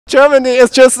Germany is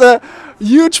just a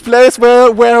huge place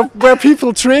where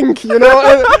people drink, you know.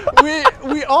 And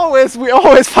we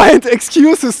always find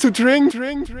excuses to drink.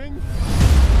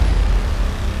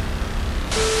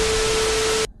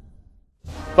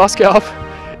 Was geht ab?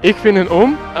 Ich bin in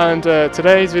and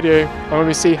today's video I'm going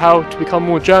to see how to become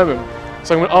more German.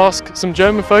 So I'm going to ask some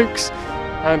German folks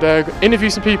and interview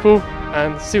some people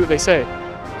and see what they say.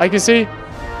 As you can see,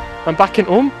 I'm back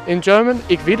in German.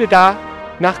 Ich wieder da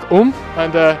nach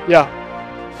and yeah,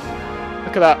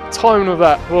 look at that, timing of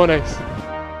that, what nice.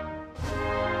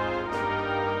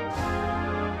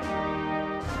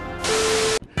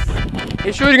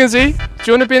 Entschuldigen Sie, do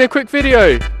you want to be in a quick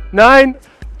video? Nein?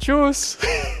 Tschüss.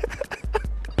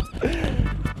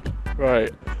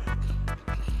 Right.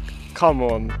 Come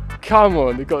on,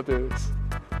 you gotta do this.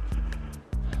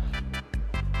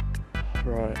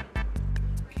 Right.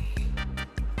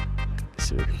 Let's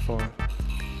see what we can find.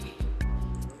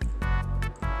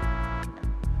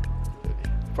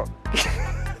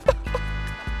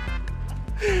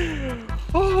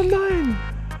 Oh nein!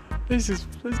 This is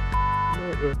do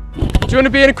you want to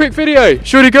be in a quick video?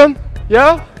 Entschuldigung?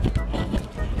 Yeah?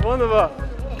 Wunderbar.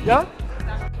 Yeah?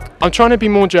 I'm trying to be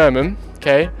more German,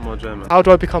 okay? More German. How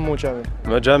do I become more German?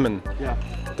 More German? Yeah.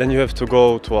 Then you have to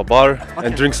go to a bar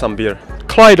and drink some beer.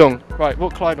 Kleidung. Right,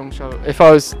 what Kleidung shall I, if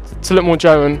I was to look more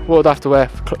German, what would I have to wear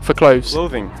for clothes?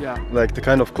 Clothing? Yeah. Like the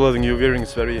kind of clothing you're wearing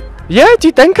is very Yeah, do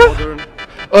you think? modern.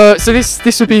 So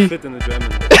this would be... Fit in the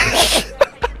German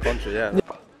country, yeah.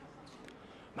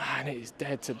 Man, it is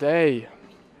dead today.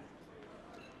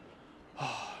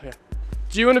 Oh, yeah.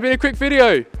 Do you want to be in a quick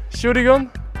video? Entschuldigung?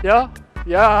 Yeah?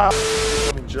 Yeah.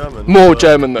 German. More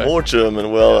German though. More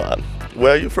German. Well,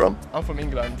 where are you from? I'm from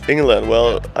England. England.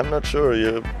 Well, I'm not sure.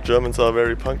 You Germans are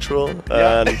very punctual,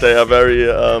 and they are very,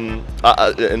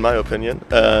 in my opinion,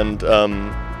 and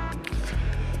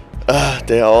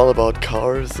they are all about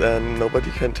cars, and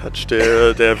nobody can touch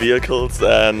their vehicles,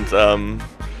 and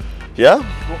yeah.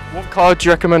 What car do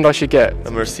you recommend I should get?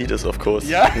 A Mercedes, of course.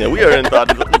 Yeah. Yeah, we are in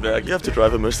Baden-Württemberg. You have to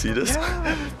drive a Mercedes.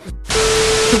 Yeah.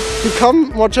 To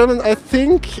become more German, I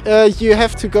think you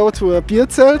have to go to a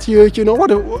Bierzelt. You know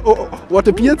what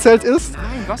a Bierzelt is?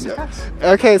 Nein, was ist das?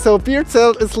 Okay, so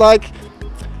Bierzelt is like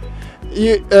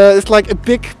it's like a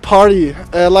big party,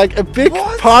 like a big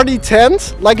party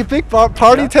tent, like a big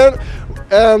party tent,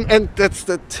 and that's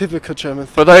the typical German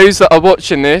thing. For those that are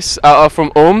watching this are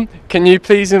from can you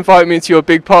please invite me to your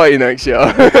big party next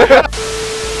year?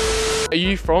 Are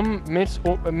you from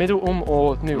Middle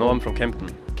or New No, I'm from Kempten.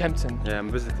 Kempten. Yeah,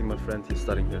 I'm visiting my friend, he's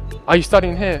studying here. Are you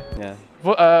studying here? Yeah.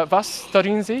 Was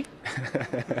studieren Sie?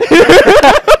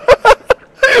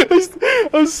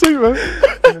 I'm so man.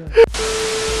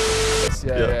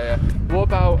 Yeah. What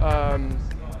about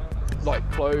like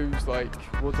clothes? Like,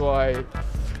 what do I?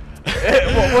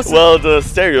 Well, the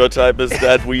stereotype is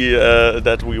that we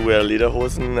wear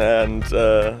lederhosen and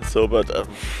but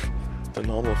the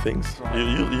normal things. Right.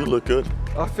 You look good.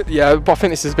 Yeah, but I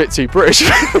think this is a bit too British.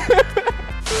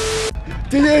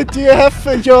 Do you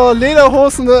have your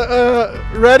lederhosen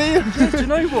ready? Do you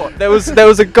know what? There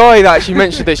was a guy that actually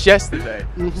mentioned this yesterday.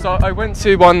 So I went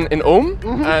to one in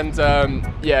and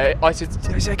yeah, I said,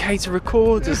 "Is it okay to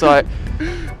record?" It's like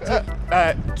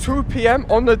 2 PM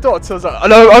on the dot. So I was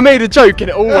like, I made a joke and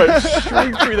it all went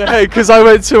straight through the head because I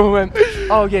went to him and went,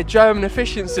 "Oh yeah, German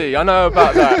efficiency. I know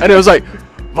about that." And it was like,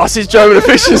 "Was ist German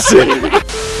efficiency?"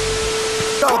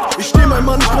 Ich steh mein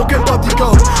Mann, ich brauch kein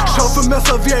Bodyguard. Schaufe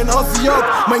Messer wie ein Asiat.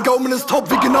 Mein Gaumen ist top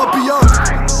wie Genapiat.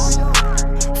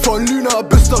 Von Lüner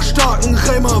bis nach starken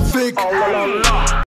Reimer Weg.